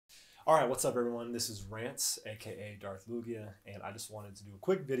All right, what's up, everyone? This is Rants, aka Darth Lugia, and I just wanted to do a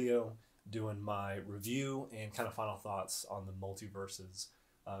quick video doing my review and kind of final thoughts on the MultiVersus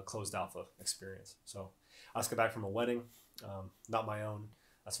Closed Alpha experience. So I just got back from a wedding, not my own.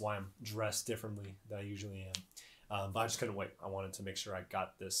 That's why I'm dressed differently than I usually am. But I just couldn't wait. I wanted to make sure I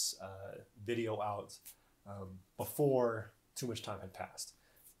got this video out before too much time had passed.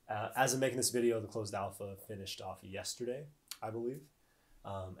 As I'm making this video, the Closed Alpha finished off yesterday, I believe.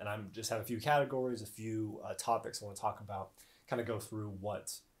 And I'm just have a few categories, a few topics I want to talk about, kind of go through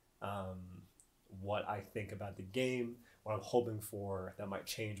what I think about the game, what I'm hoping for that might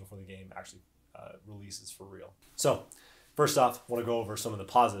change before the game actually releases for real. So first off, I want to go over some of the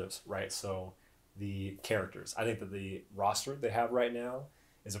positives, right? So the characters. I think that the roster they have right now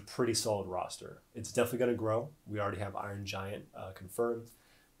is a pretty solid roster. It's definitely going to grow. We already have Iron Giant confirmed,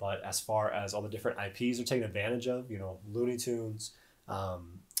 but as far as all the different IPs they're taking advantage of, you know, Looney Tunes,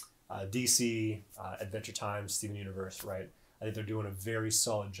 DC, Adventure Time, Steven Universe, right? I think they're doing a very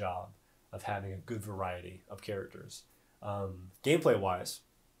solid job of having a good variety of characters. Gameplay-wise,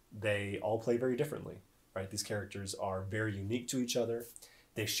 they all play very differently, right? These characters are very unique to each other.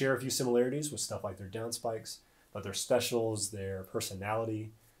 They share a few similarities with stuff like their down spikes, but their specials, their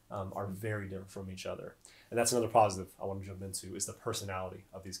personality are very different from each other. And that's another positive I want to jump into is the personality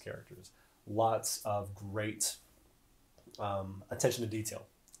of these characters. Lots of great attention to detail,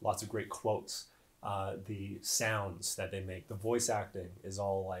 lots of great quotes, the sounds that they make, the voice acting is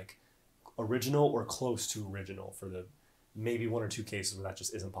all like original or close to original for the maybe one or two cases where that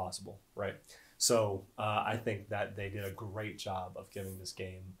just isn't possible, right? So I think that they did a great job of giving this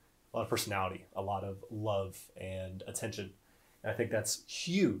game a lot of personality, a lot of love and attention. And I think that's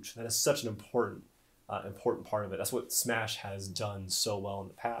huge. That is such an important part of it. That's what Smash has done so well in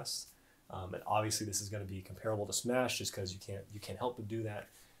the past. And obviously this is going to be comparable to Smash just because you can't help but do that.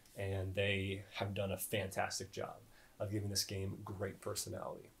 And they have done a fantastic job of giving this game great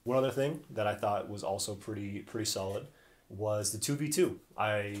personality. One other thing that I thought was also pretty solid was the 2v2.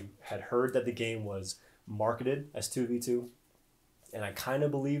 I had heard that the game was marketed as 2v2, and I kind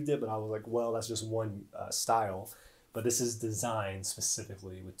of believed it, but I was like, well, that's just one style. But this is designed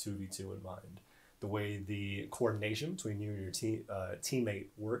specifically with 2v2 in mind. The way the coordination between you and your teammate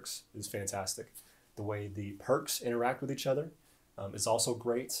works is fantastic. The way the perks interact with each other is also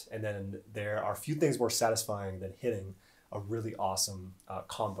great. And then there are a few things more satisfying than hitting a really awesome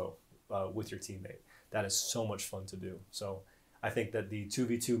combo with your teammate. That is so much fun to do. So I think that the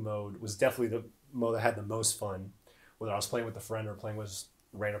 2v2 mode was definitely the mode that had the most fun, whether I was playing with a friend or playing with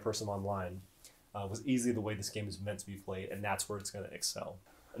a random person online. Was easily the way this game is meant to be played, and that's where it's going to excel.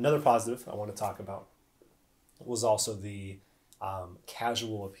 Another positive I want to talk about was also the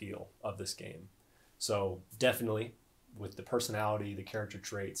casual appeal of this game. So definitely with the personality, the character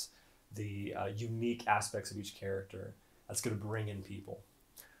traits, the unique aspects of each character, that's going to bring in people.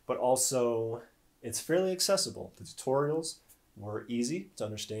 But also it's fairly accessible. The tutorials were easy to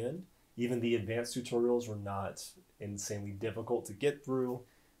understand. Even the advanced tutorials were not insanely difficult to get through.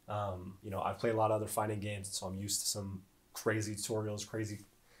 You know, I've played a lot of other fighting games, so I'm used to some crazy tutorials, crazy,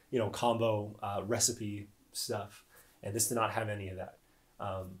 you know, combo recipe stuff, and this did not have any of that.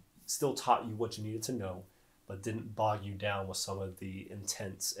 Still taught you what you needed to know, but didn't bog you down with some of the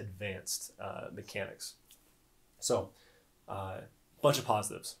intense, advanced mechanics. So, bunch of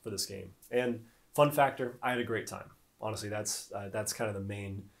positives for this game. And fun factor, I had a great time. Honestly, that's kind of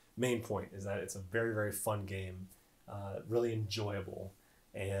the main point, is that it's a very, very fun game, really enjoyable,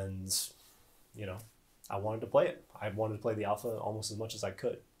 and you know, I wanted to play it. I wanted to play the alpha almost as much as I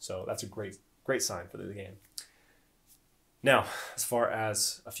could. So that's a great sign for the game. Now, as far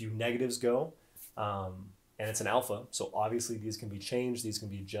as a few negatives go, and it's an alpha, so obviously these can be changed, these can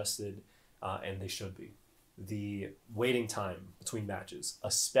be adjusted, and they should be. The waiting time between matches,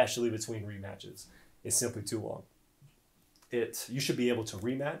 especially between rematches, is simply too long. You should be able to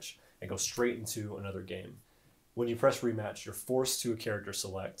rematch and go straight into another game. When you press rematch, you're forced to a character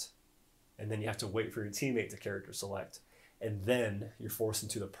select, and then you have to wait for your teammate to character select, and then you're forced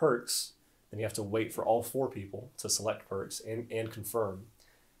into the perks, then you have to wait for all 4 people to select perks and confirm,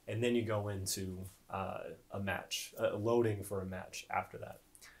 and then you go into a match, loading for a match after that.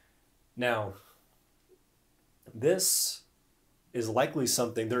 Now, this is likely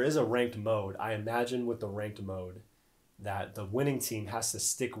something, there is a ranked mode. I imagine with the ranked mode that the winning team has to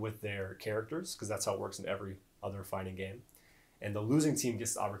stick with their characters, because that's how it works in every other fighting game. And the losing team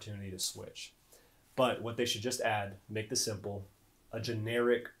gets the opportunity to switch. But what they should just add, make this simple, a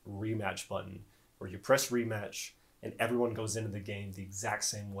generic rematch button where you press rematch and everyone goes into the game the exact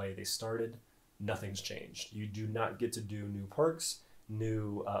same way they started. Nothing's changed. You do not get to do new perks,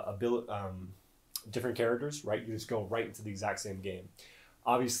 new different characters, right? You just go right into the exact same game.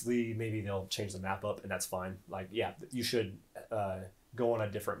 Obviously, maybe they'll change the map up, and that's fine. Like, yeah, you should go on a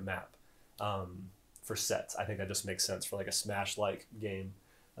different map for sets. I think that just makes sense for like a Smash-like game.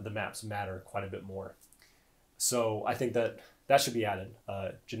 The maps matter quite a bit more. So I think that should be added.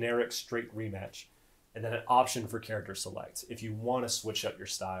 Generic straight rematch, and then an option for character select. If you want to switch up your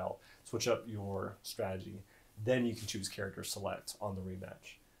style, switch up your strategy, then you can choose character select on the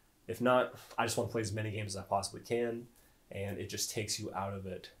rematch. If not, I just want to play as many games as I possibly can, and it just takes you out of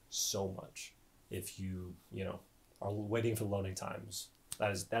it so much. If you are waiting for loading times,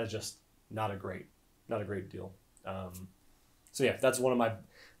 that is just not a great deal. So yeah, that is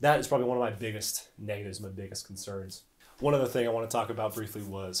probably one of my biggest negatives, my biggest concerns. One other thing I want to talk about briefly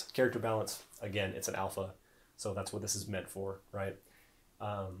was character balance. Again, it's an alpha, so that's what this is meant for, right?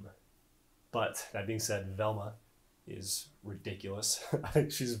 But that being said, Velma is ridiculous. I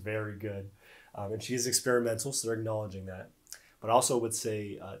think she's very good. And she's experimental, so they're acknowledging that. But I also would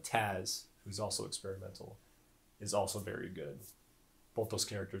say Taz, who's also experimental, is also very good. Both those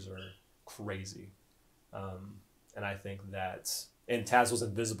characters are crazy. And I think that... And Taz was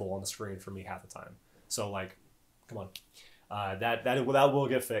invisible on the screen for me half the time. So, like, come on. That will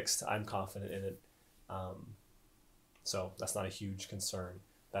get fixed. I'm confident in it. So that's not a huge concern.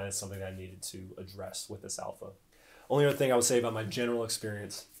 That is something that I needed to address with this alpha. Only other thing I would say about my general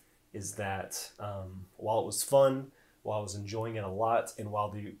experience is that while it was fun, while I was enjoying it a lot, and while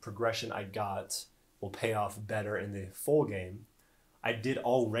the progression I got will pay off better in the full game, I did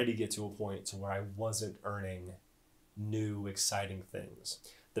already get to a point to where I wasn't earning new, exciting things.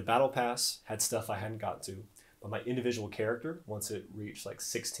 The Battle Pass had stuff I hadn't got to, but my individual character, once it reached like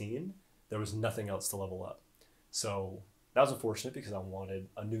 16, there was nothing else to level up. So that was unfortunate because I wanted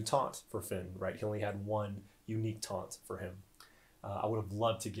a new taunt for Finn, right? He only had one unique taunt for him. I would have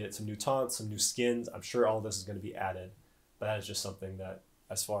loved to get some new taunts, some new skins. I'm sure all this is going to be added, but that is just something that,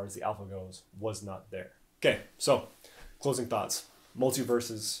 as far as the alpha goes, was not there. Okay, so closing thoughts.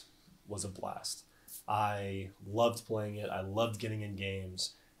 MultiVersus was a blast. I loved playing it. I loved getting in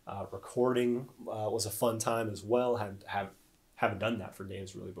games. Recording was a fun time as well. Haven't done that for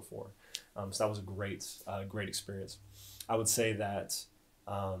games really before. So that was a great experience. I would say that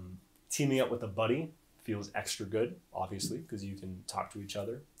teaming up with a buddy feels extra good, obviously, because you can talk to each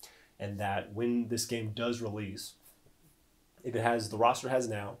other. And that when this game does release, if it has the roster it has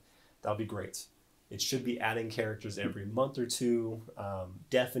now, that'll be great. It should be adding characters every month or two,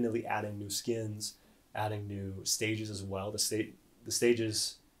 definitely adding new skins, adding new stages as well. The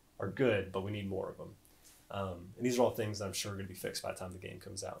stages are good, but we need more of them. And these are all things that I'm sure are going to be fixed by the time the game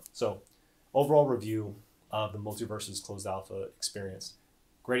comes out. So overall review of the MultiVersus Closed Alpha experience.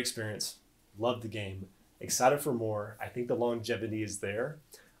 Great experience. Loved the game. Excited for more. I think the longevity is there,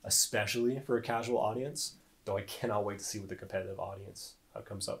 especially for a casual audience, though I cannot wait to see what the competitive audience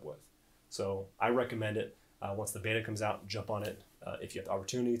comes up with. So I recommend it. Once the beta comes out, jump on it if you have the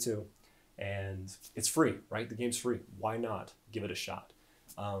opportunity to. And it's free, right? The game's free. Why not give it a shot?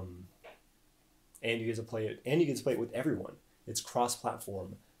 And you get to play it. And you get to play it with everyone. It's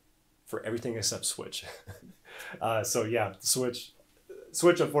cross-platform for everything except Switch. So yeah, Switch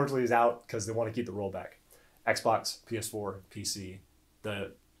unfortunately is out because they want to keep the rollback. Xbox, PS4, PC,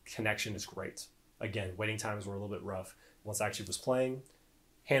 the connection is great. Again, waiting times were a little bit rough. Once I actually was playing,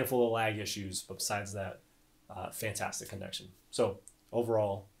 handful of lag issues, but besides that, fantastic connection. So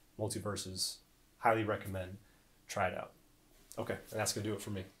overall, MultiVersus, highly recommend. Try it out. Okay, and that's going to do it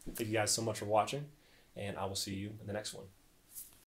for me. Thank you guys so much for watching, and I will see you in the next one.